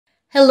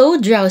Hello,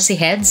 drowsy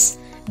heads!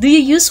 Do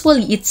you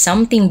usually eat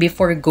something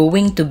before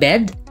going to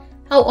bed?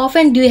 How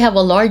often do you have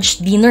a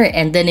large dinner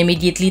and then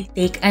immediately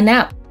take a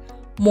nap?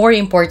 More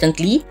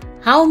importantly,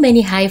 how many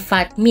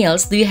high-fat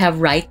meals do you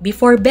have right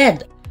before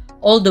bed?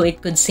 Although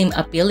it could seem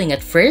appealing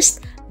at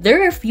first,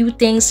 there are a few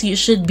things you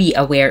should be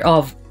aware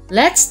of.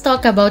 Let's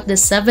talk about the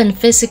 7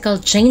 physical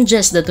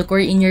changes that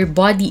occur in your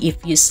body if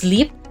you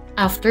sleep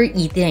after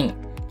eating.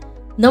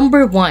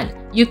 Number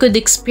 1. You could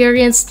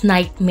experience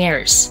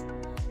nightmares.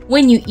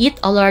 When you eat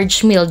a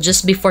large meal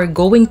just before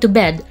going to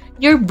bed,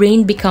 your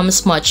brain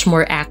becomes much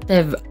more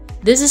active.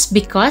 This is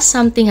because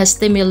something has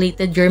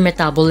stimulated your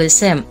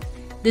metabolism.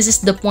 This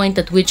is the point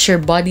at which your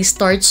body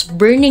starts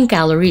burning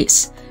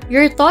calories.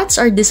 Your thoughts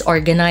are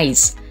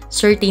disorganized.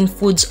 Certain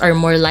foods are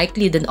more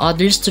likely than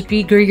others to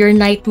trigger your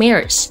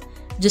nightmares.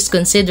 Just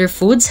consider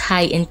foods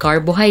high in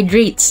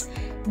carbohydrates.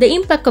 The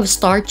impact of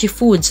starchy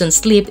foods on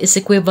sleep is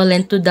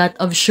equivalent to that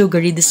of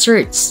sugary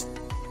desserts.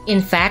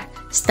 In fact,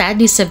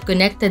 studies have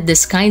connected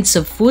these kinds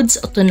of foods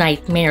to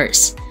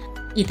nightmares.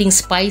 Eating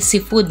spicy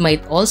food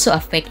might also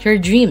affect your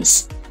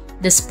dreams.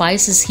 The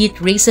spice's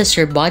heat raises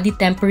your body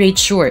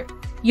temperature.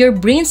 Your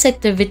brain's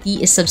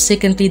activity is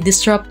subsequently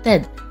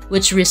disrupted,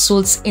 which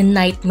results in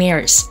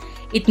nightmares.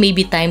 It may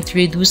be time to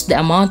reduce the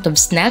amount of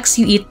snacks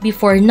you eat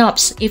before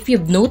naps if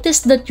you've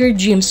noticed that your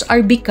dreams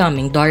are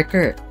becoming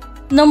darker.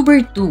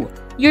 Number 2.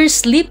 Your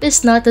sleep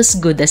is not as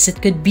good as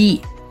it could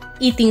be.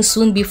 Eating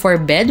soon before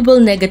bed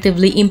will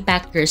negatively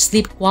impact your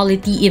sleep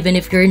quality even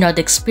if you're not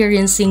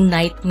experiencing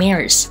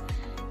nightmares.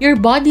 Your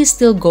body is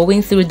still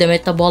going through the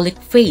metabolic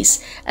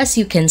phase, as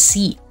you can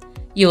see.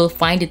 You will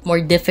find it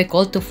more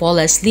difficult to fall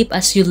asleep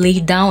as you lay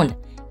down.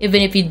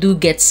 Even if you do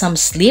get some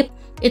sleep,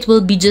 it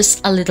will be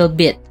just a little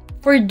bit.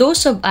 For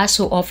those of us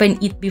who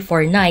often eat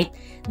before night,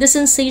 the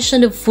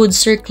sensation of food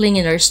circling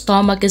in our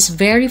stomach is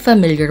a very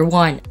familiar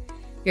one.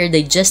 Your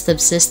digestive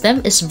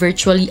system is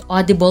virtually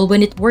audible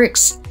when it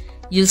works.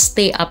 You'll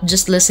stay up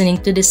just listening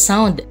to the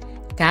sound.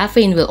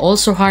 Caffeine will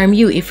also harm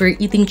you if you're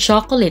eating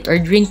chocolate or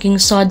drinking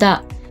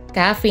soda.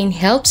 Caffeine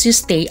helps you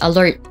stay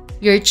alert.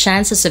 Your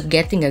chances of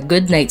getting a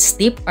good night's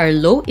sleep are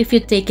low if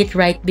you take it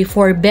right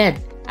before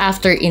bed.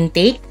 After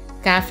intake,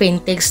 caffeine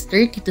takes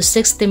 30 to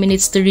 60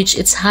 minutes to reach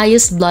its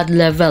highest blood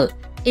level.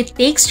 It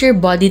takes your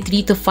body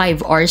 3 to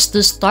 5 hours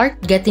to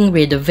start getting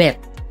rid of it.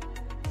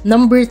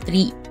 Number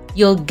 3.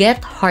 You'll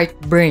get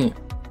heartburn.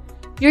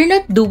 You're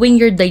not doing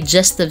your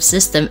digestive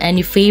system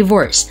any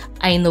favors.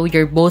 I know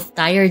you're both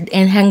tired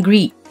and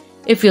hungry.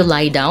 If you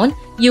lie down,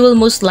 you will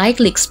most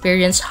likely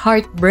experience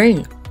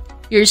heartburn.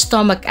 Your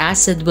stomach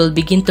acid will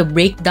begin to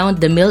break down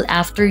the meal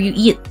after you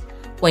eat.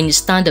 When you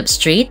stand up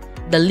straight,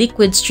 the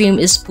liquid stream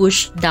is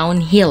pushed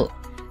downhill.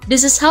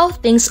 This is how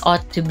things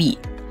ought to be.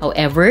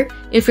 However,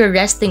 if you're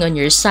resting on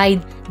your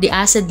side, the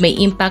acid may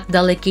impact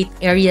delicate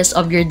areas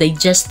of your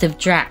digestive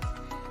tract.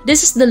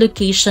 This is the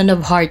location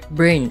of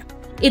heartburn.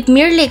 It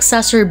merely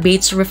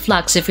exacerbates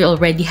reflux if you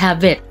already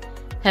have it.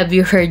 Have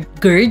you heard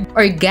GERD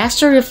or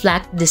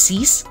gastro-reflux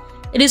disease?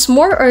 It is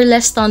more or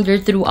less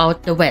standard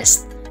throughout the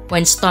West.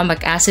 When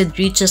stomach acid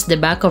reaches the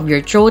back of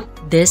your throat,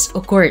 this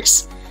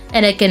occurs.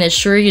 And I can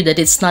assure you that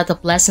it's not a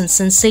pleasant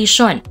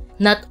sensation.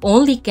 Not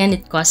only can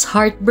it cause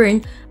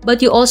heartburn,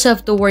 but you also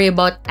have to worry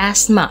about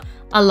asthma,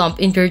 a lump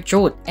in your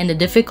throat, and a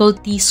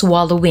difficulty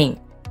swallowing.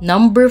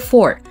 Number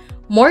 4.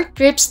 More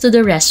trips to the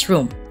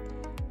restroom.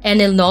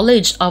 Any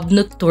knowledge of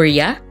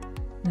nocturia?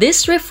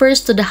 This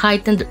refers to the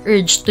heightened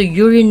urge to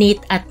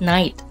urinate at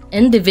night.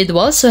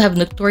 Individuals who have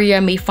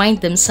nocturia may find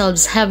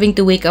themselves having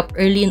to wake up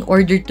early in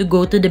order to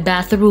go to the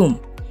bathroom.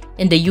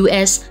 In the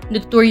US,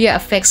 nocturia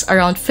affects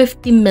around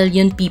 50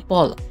 million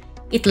people.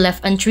 If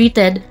left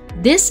untreated,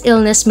 this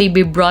illness may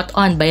be brought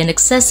on by an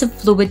excessive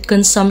fluid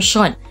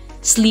consumption,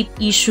 sleep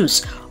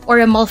issues, or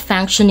a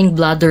malfunctioning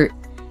bladder.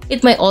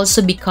 It may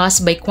also be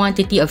caused by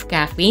quantity of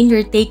caffeine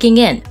you're taking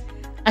in.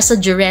 As a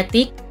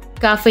diuretic,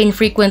 caffeine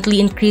frequently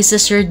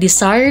increases your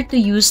desire to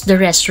use the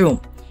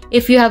restroom.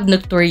 If you have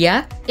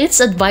nocturia,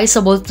 it's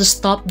advisable to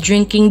stop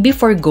drinking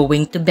before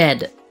going to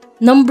bed.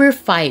 Number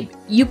 5.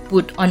 You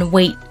put on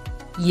weight.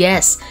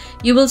 Yes,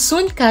 you will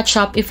soon catch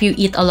up if you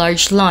eat a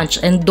large lunch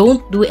and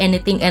don't do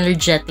anything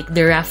energetic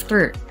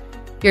thereafter.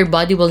 Your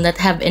body will not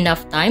have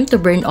enough time to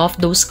burn off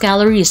those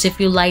calories if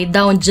you lie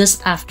down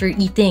just after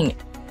eating.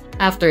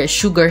 After a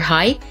sugar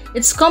high,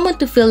 it's common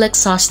to feel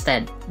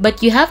exhausted,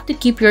 but you have to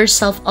keep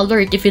yourself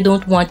alert if you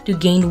don't want to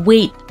gain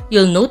weight.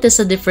 You'll notice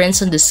a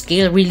difference on the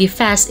scale really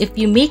fast if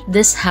you make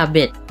this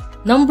habit.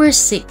 Number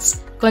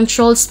 6.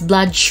 Controls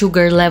blood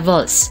sugar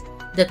levels.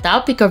 The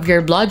topic of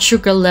your blood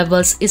sugar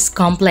levels is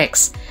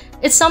complex.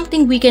 It's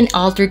something we can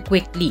alter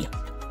quickly.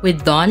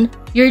 With dawn,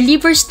 your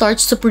liver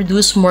starts to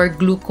produce more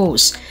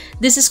glucose.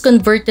 This is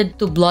converted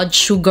to blood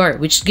sugar,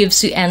 which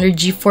gives you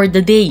energy for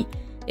the day.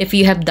 If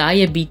you have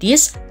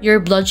diabetes, your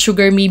blood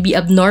sugar may be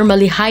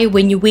abnormally high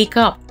when you wake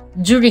up.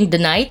 During the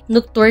night,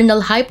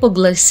 nocturnal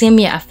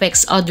hypoglycemia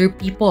affects other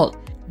people.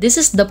 This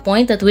is the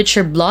point at which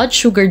your blood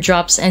sugar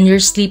drops and your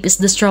sleep is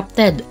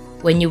disrupted.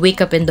 When you wake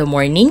up in the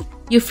morning,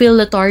 you feel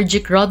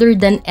lethargic rather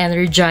than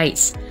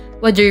energized.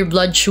 Whether your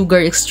blood sugar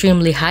is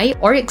extremely high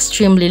or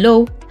extremely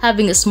low,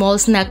 having a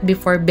small snack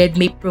before bed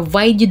may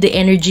provide you the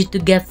energy to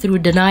get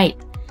through the night.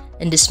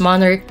 In this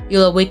manner,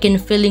 you'll awaken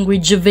feeling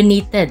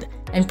rejuvenated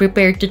and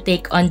prepared to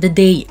take on the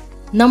day.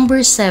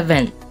 Number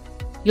 7.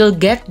 You'll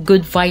get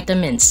good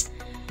vitamins.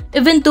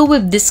 Even though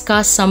we've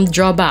discussed some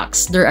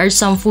drawbacks, there are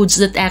some foods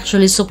that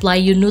actually supply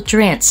you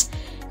nutrients.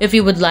 If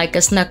you would like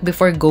a snack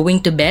before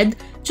going to bed,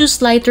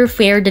 choose lighter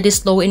fare that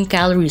is low in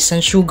calories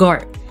and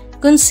sugar.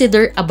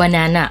 Consider a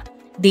banana.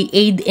 They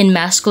aid in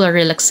muscular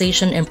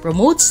relaxation and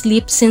promote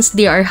sleep since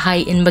they are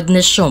high in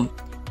magnesium.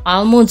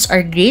 Almonds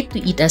are great to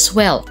eat as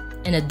well.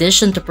 In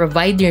addition to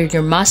providing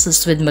your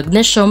muscles with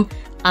magnesium,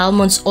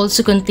 almonds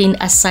also contain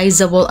a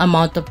sizable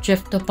amount of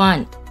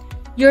tryptophan.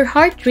 Your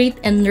heart rate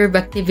and nerve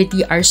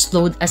activity are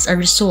slowed as a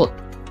result.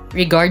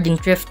 Regarding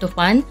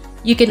tryptophan,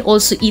 you can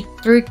also eat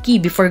turkey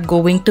before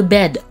going to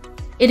bed.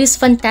 It is a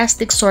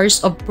fantastic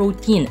source of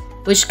protein,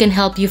 which can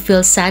help you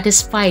feel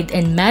satisfied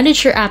and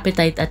manage your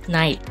appetite at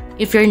night.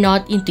 If you're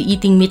not into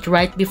eating meat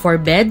right before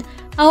bed,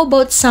 how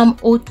about some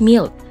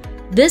oatmeal?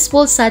 This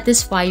will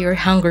satisfy your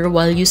hunger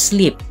while you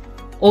sleep.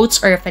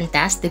 Oats are a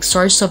fantastic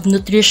source of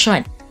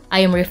nutrition. I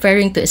am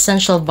referring to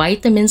essential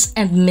vitamins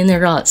and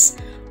minerals.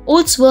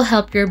 Oats will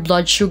help your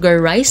blood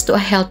sugar rise to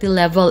a healthy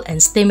level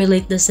and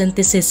stimulate the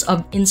synthesis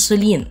of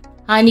insulin.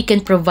 Honey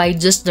can provide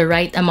just the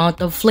right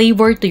amount of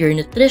flavor to your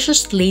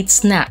nutritious late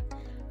snack.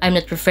 I'm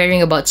not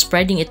referring about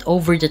spreading it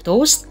over the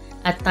toast,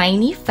 a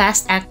tiny,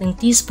 fast-acting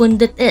teaspoon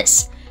that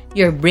is.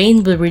 Your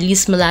brain will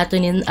release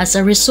melatonin as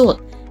a result,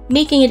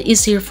 making it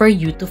easier for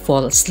you to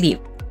fall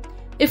asleep.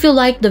 If you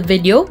liked the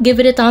video, give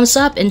it a thumbs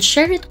up and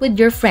share it with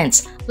your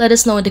friends. Let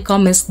us know in the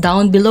comments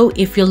down below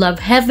if you love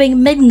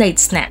having midnight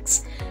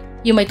snacks.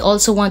 You might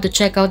also want to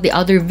check out the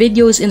other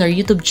videos in our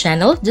YouTube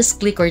channel.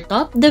 Just click or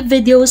tap the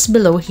videos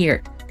below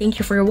here. Thank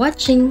you for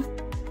watching.